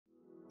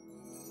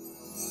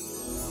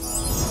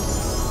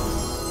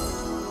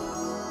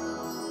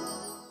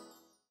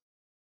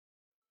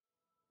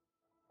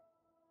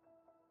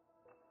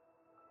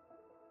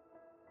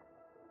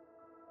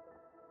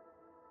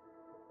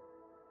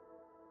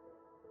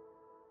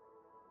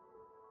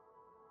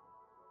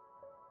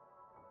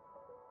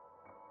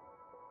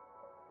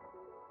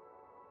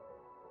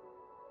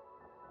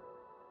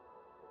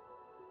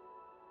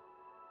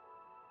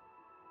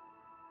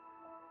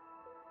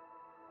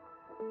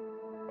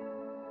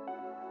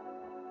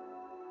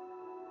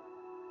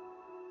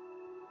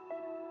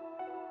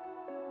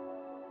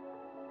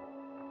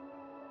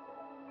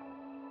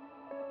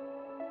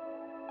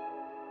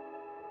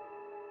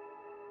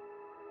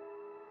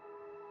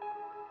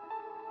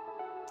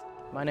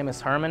My name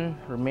is Herman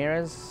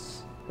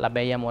Ramirez, La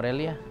Bella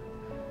Morelia.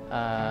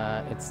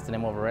 It's the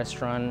name of a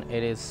restaurant.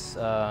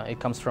 It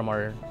comes from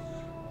our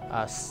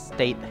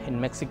state in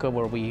Mexico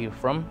where we're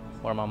from,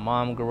 where my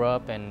mom grew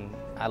up and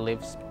I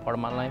lived part of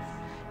my life.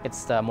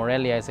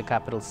 Morelia is the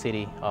capital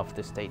city of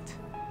the state.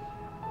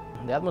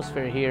 The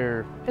atmosphere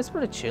here is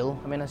pretty chill.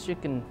 I mean, as you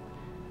can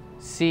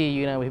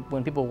see,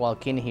 when people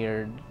walk in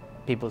here,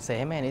 people say,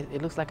 hey man,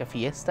 it looks like a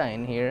fiesta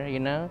in here,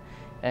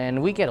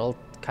 And we get all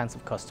kinds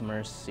of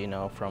customers,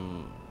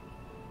 from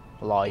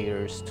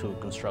lawyers to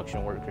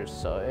construction workers.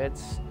 So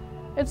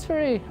it's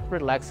very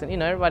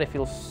relaxing. Everybody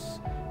feels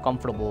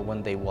comfortable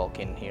when they walk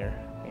in here,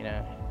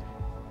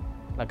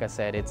 Like I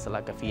said, it's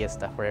like a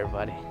fiesta for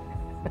everybody.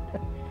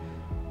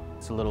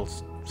 It's a little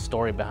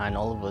story behind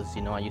all of us.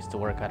 I used to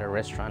work at a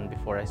restaurant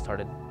before I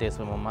started this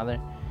with my mother,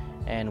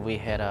 and we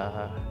had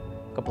a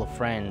couple of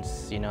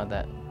friends,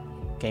 that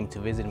came to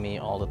visit me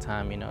all the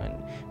time, and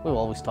we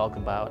always talked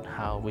about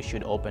how we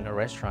should open a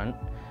restaurant.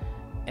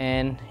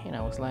 And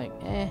I was like,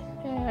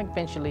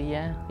 eventually,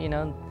 yeah,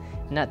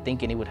 not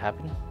thinking it would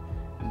happen.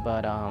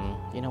 But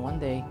one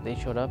day they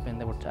showed up and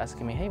they were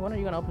asking me, hey, when are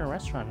you gonna open a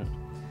restaurant?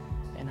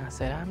 And I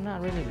said, I'm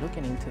not really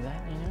looking into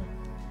that,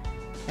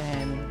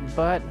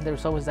 But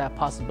there's always that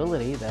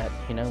possibility that,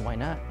 why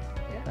not?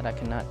 Yeah. That I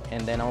cannot.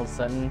 And then all of a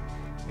sudden,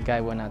 the guy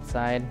went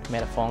outside,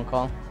 made a phone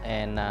call,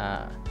 and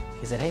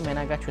he said, hey man,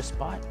 I got your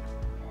spot.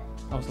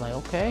 I was like,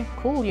 okay,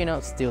 cool,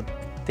 still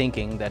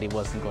thinking that it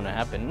wasn't gonna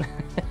happen.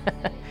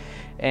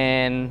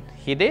 And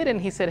he did, and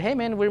he said, hey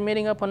man, we're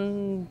meeting up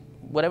on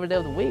whatever day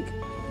of the week,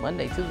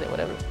 Monday, Tuesday,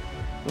 whatever.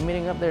 We're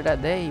meeting up there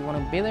that day, you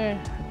wanna be there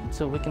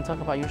so we can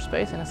talk about your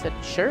space? And I said,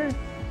 sure.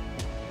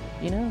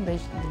 The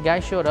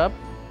guy showed up,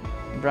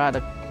 brought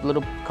a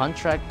little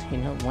contract,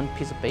 one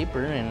piece of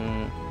paper,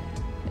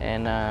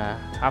 and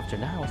after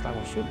that, I was like,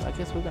 well, shoot, I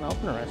guess we're gonna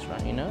open a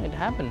restaurant, It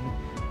happened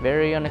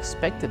very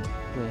unexpectedly,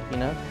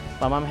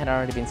 My mom had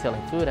already been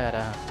selling food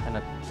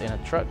in a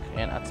truck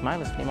and at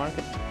Smiley's Flea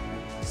Market.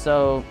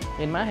 So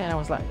in my head, I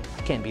was like,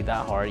 it can't be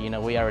that hard,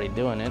 we already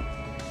doing it.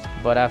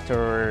 But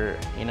after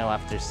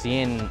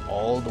seeing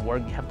all the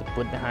work you have to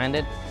put behind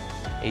it,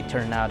 it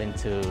turned out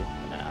into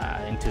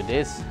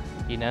this,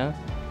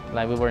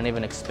 Like we weren't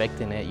even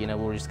expecting it, we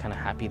were just kind of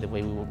happy the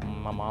way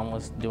my mom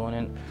was doing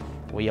it.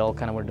 We all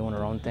kind of were doing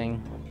our own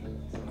thing.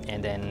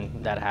 And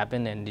then that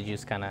happened and it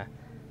just kind of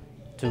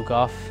took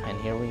off, and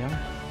here we are,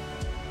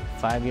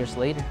 5 years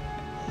later.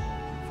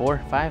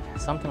 4, 5,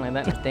 something like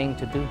that. Thing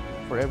to do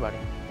for everybody.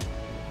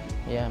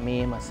 Yeah, me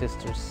and my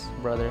sisters,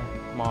 brother,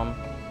 mom.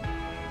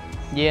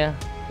 Yeah,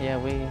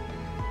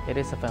 it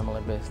is a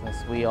family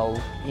business. We all,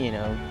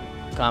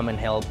 come and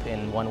help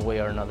in one way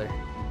or another.